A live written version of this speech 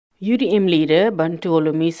UDM leader Bantu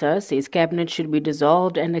Holomisa says cabinet should be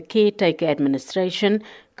dissolved and a caretaker administration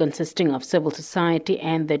consisting of civil society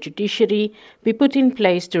and the judiciary be put in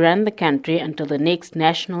place to run the country until the next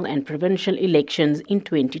national and provincial elections in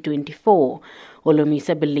 2024.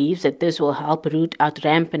 Holomisa believes that this will help root out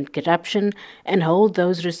rampant corruption and hold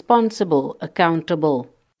those responsible accountable.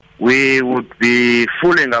 We would be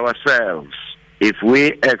fooling ourselves if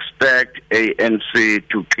we expect ANC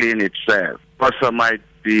to clean itself. Also might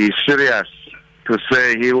be serious to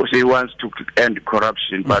say he wants to end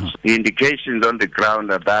corruption, but the indications on the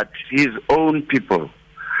ground are that his own people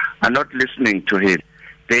are not listening to him.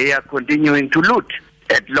 They are continuing to loot.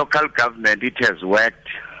 At local government, it has worked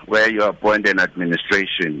where you appoint an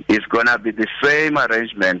administration. It's going to be the same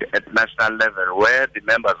arrangement at national level where the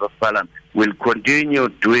members of parliament will continue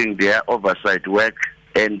doing their oversight work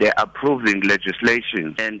and they're approving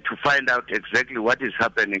legislation and to find out exactly what is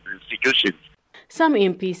happening in institutions. Some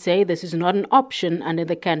MPs say this is not an option under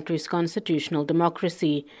the country's constitutional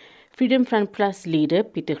democracy. Freedom Front Plus leader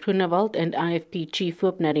Pieter Groenewald and IFP chief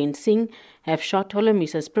whip Narendra Singh have shot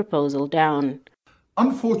Holomisa's proposal down.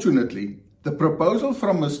 Unfortunately, the proposal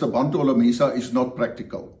from Mr. Bantu Holomisa is not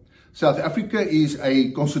practical. South Africa is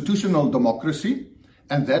a constitutional democracy,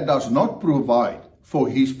 and that does not provide for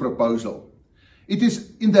his proposal. It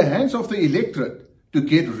is in the hands of the electorate to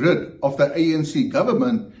get rid of the ANC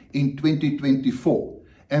government in 2024,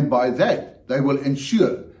 and by that they will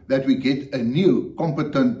ensure that we get a new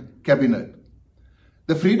competent cabinet.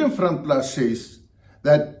 The Freedom Front Plus says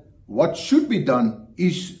that what should be done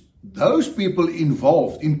is those people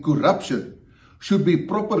involved in corruption should be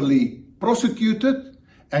properly prosecuted,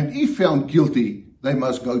 and if found guilty, they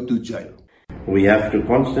must go to jail. We have to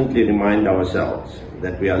constantly remind ourselves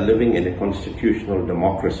that we are living in a constitutional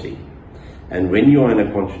democracy. And when you are in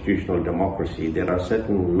a constitutional democracy, there are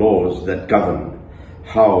certain laws that govern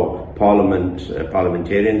how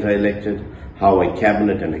parliamentarians are elected, how a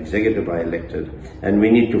cabinet and executive are elected, and we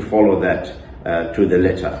need to follow that to the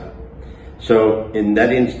letter. So in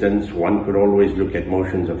that instance, one could always look at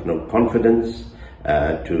motions of no confidence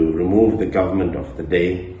to remove the government of the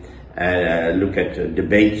day, look at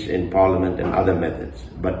debates in parliament and other methods.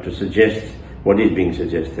 But to suggest what is being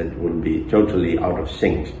suggested will be totally out of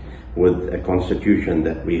sync with a constitution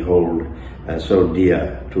that we hold so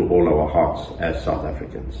dear to all our hearts as South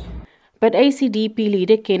Africans. But ACDP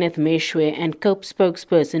leader Kenneth Meshwe and COPE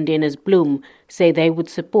spokesperson Dennis Bloem say they would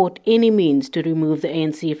support any means to remove the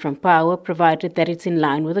ANC from power, provided that it's in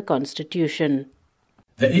line with the constitution.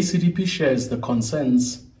 The ACDP shares the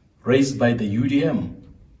concerns raised by the UDM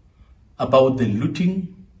about the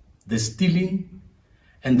looting, the stealing,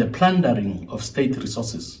 and the plundering of state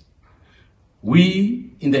resources. We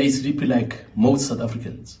in the ACDP, like most South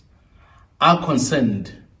Africans, are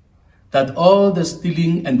concerned that all the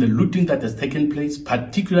stealing and the looting that has taken place,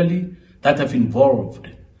 particularly that have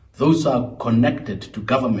involved those who are connected to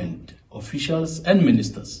government officials and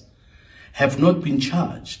ministers, have not been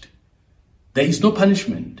charged. There is no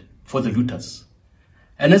punishment for the looters.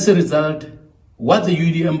 And as a result, what the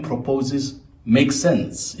UDM proposes makes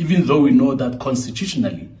sense, even though we know that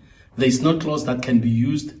constitutionally there is no clause that can be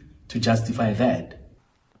used to justify that.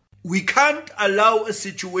 We can't allow a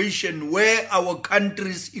situation where our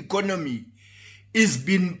country's economy is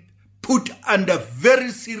being put under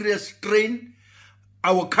very serious strain.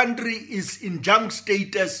 Our country is in junk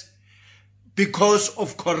status because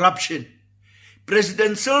of corruption.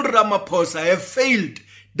 President Cyril Ramaphosa have failed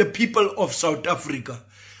the people of South Africa.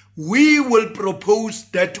 We will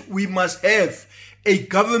propose that we must have a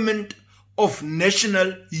government of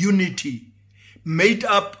national unity made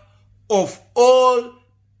up of all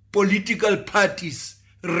political parties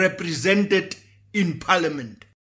represented in parliament.